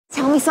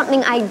Tell me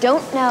something I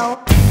don't know.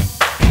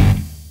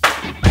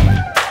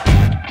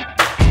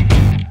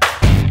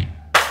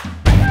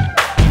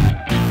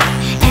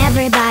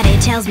 Everybody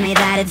tells me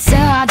that it's so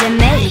hard to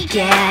make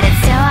it,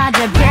 it's so hard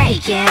to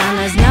break it, and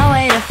there's no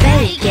way to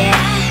fake it.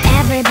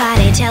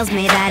 Everybody tells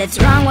me that it's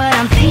wrong what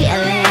I'm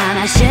feeling,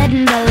 I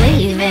shouldn't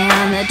believe in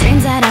the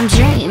dreams that I'm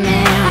dreaming.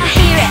 I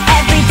hear it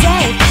every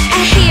day,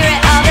 I hear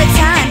it all the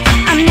time.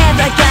 I'm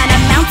never gonna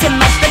amount to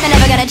much, but they're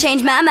never gonna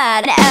change my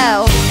mind.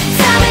 Oh,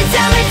 tell me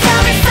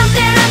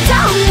something I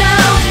don't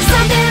know,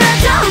 something I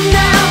don't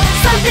know,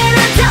 something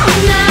I don't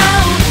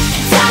know.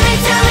 Tell me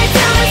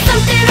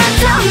something I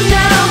don't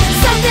know,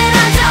 something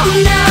I don't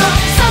know,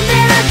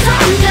 something I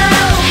don't know.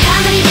 How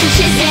many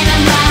inches in a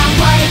mile?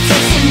 What it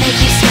takes to make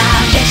you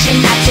smile? Get you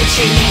not to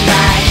treat me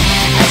like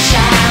a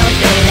child,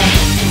 baby.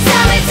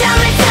 Tell me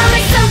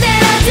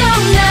something I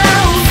don't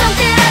know,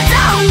 something I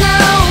don't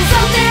know,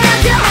 something I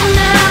don't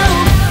know.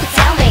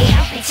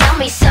 Tell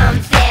me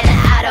something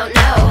I don't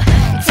know.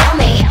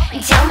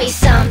 Tell me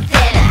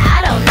something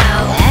I don't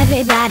know.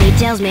 Everybody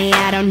tells me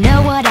I don't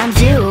know what I'm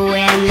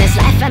doing. This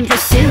life I'm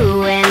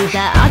pursuing,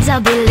 the odds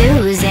I'll be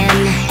losing.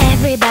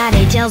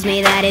 Everybody tells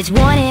me that it's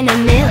 1 in a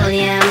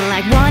million,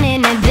 like 1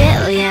 in a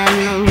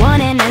billion,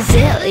 1 in a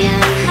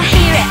zillion. I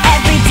hear it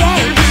every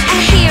day, I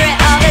hear it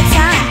all the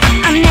time.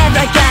 I'm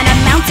never gonna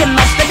amount to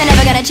much, but they're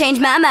never gonna change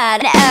my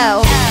mind.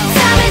 Oh,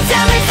 tell me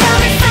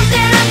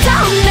something I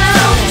don't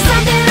know,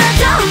 something I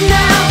don't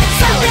know,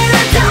 something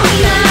I don't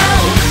know.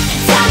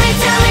 Tell me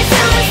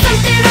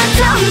something I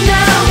don't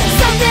know,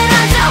 something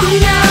I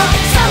don't know,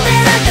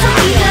 something I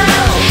don't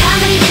know. How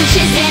many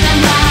inches in a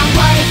mile?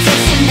 What it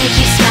takes to make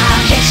you smile?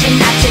 Get you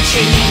not to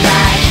treat me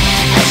like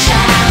a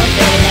child,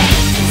 baby.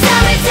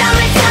 Tell me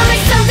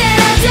something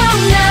I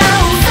don't know,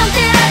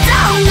 something I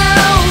don't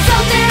know,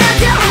 something I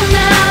don't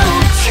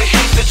know. Say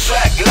hit the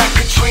track like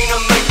Katrina,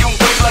 make 'em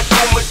wait like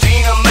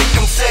Medina, make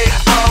 'em say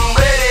I'm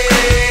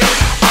ready.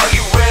 Are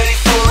you ready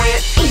for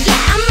it?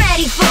 Yeah, I'm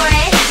ready for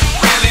it.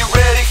 Really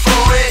ready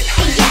for it?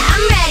 Yeah,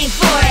 I'm ready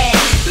for it.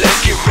 Let's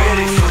get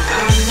ready for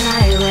this. On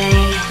my way,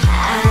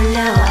 I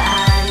know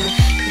I'm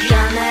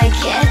gonna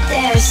get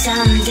there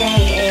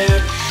someday.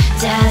 It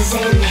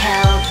doesn't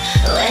help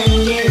when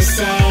you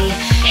say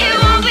it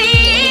won't be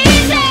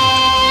easy.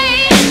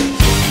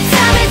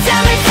 Tell me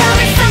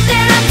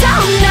something I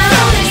don't know,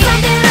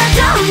 something I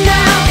don't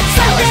know,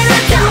 something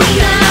I don't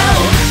know.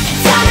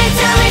 Tell me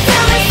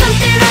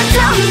something I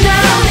don't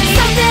know,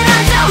 something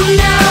I don't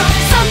know,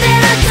 something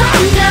I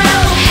don't know.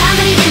 How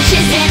many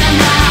inches in a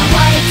mile?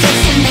 What it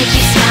takes to make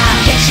you smile?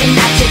 Get you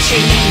not to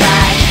treat me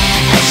like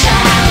a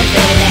child,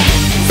 baby.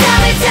 Tell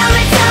me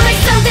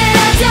something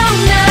I don't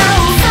know,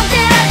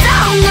 something I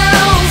don't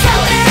know,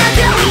 something I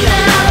don't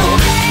know.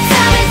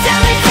 Tell me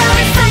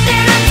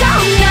something I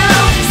don't know,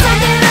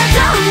 something I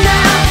don't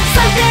know,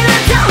 something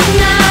I don't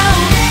know.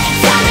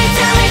 Tell me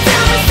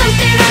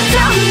something I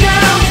don't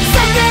know,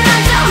 something I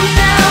don't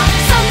know,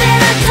 something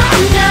I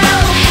don't know.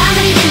 How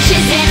many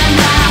inches in a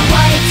mile?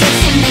 What it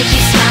takes to make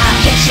you smile?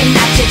 Get you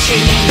not to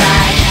treat me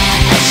like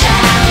a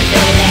child,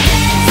 baby.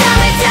 Tell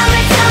me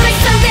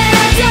something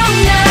I don't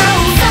know,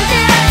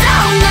 something I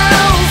don't know,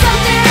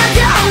 something I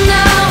don't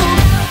know.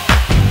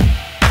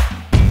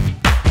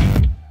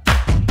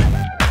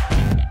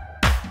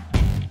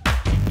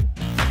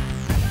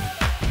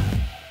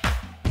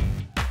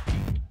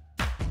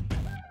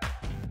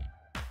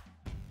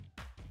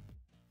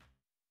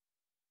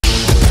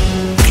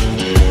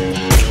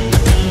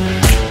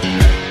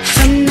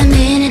 From the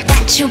minute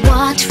that you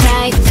walked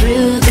right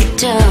through the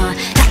door,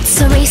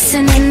 thoughts are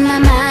racing in my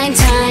mind,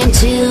 time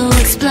to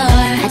explore.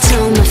 I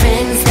told my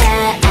friends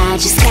that I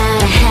just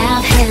gotta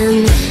have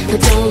him,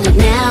 but don't look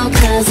now,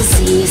 cause I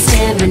see you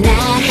staring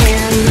at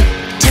him.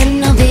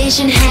 Tunnel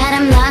vision had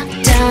him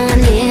locked on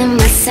in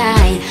my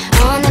sight,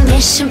 on a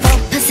mission for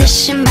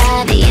position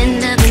by the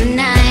end of the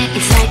night.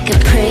 It's like a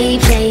prey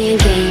playing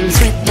games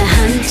with the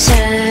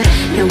hunter,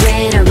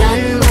 nowhere to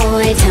run,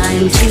 boy,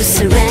 time to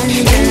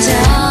surrender. And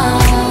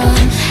all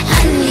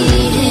I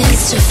need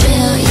is to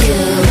feel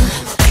you.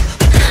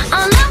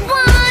 All I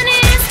want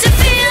is to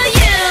feel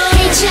you.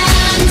 Reach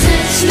out and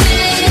touch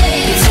me.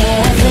 It's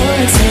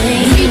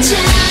everything. Reach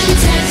out and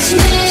touch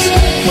me.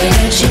 Where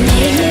don't you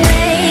make me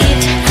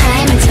wait?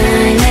 I'm in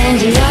time and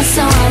you're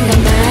so on the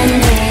money.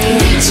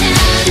 Reach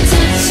out and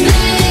touch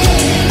me.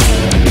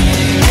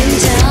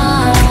 And all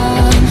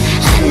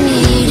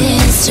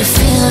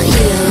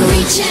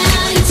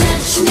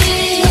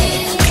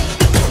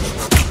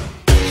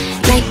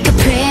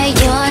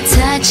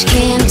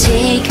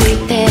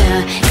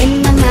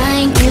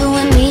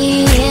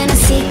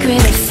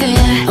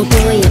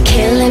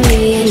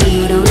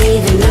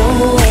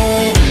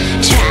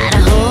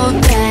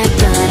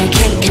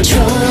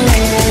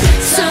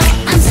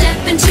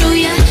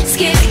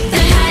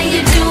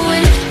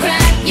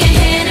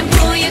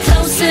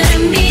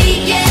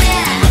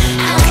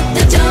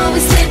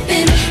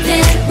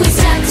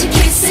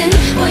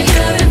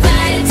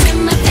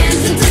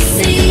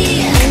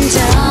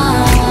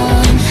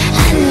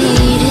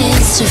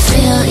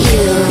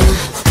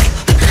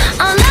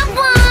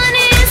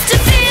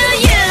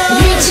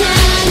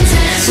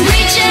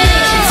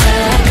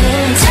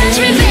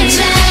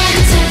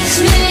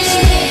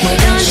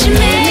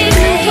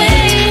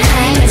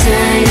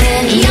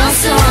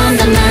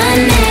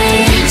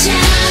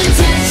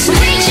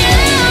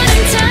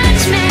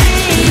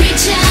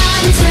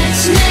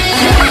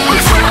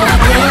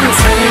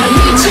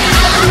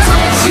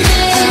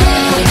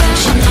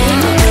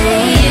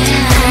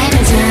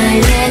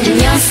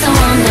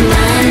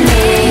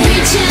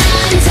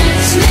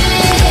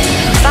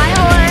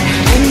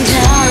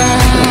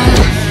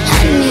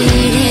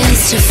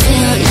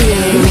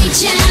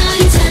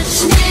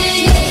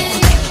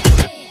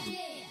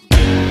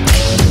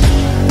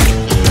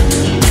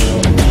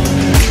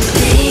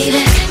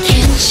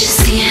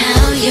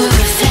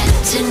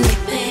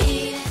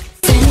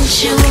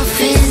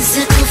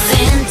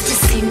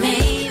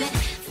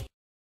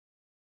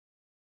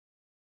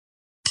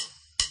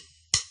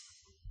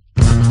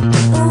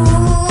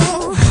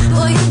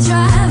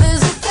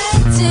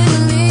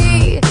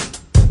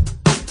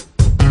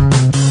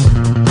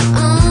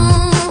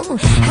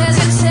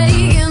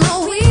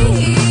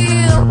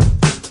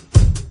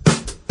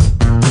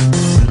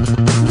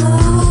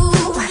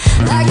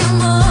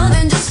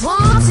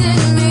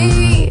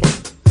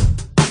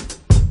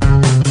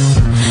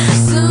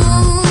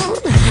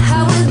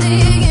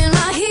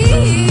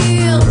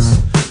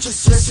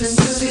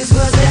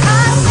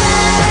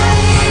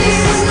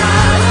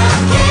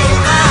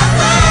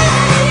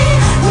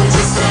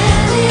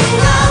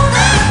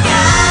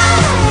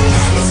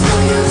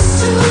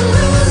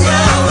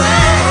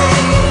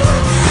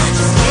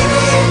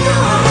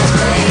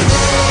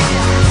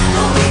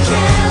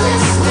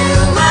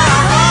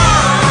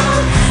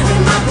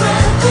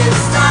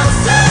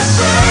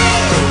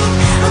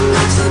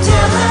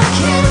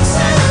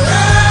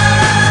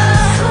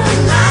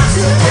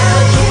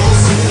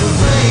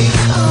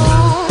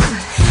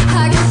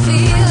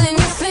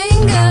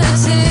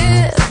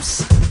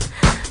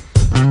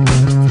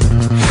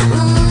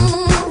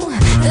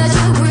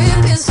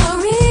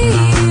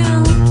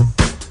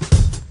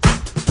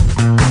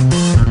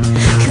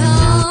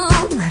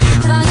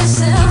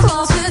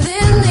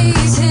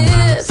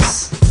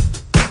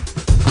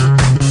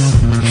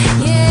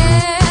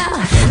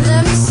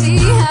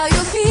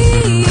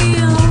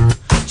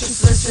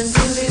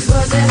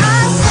said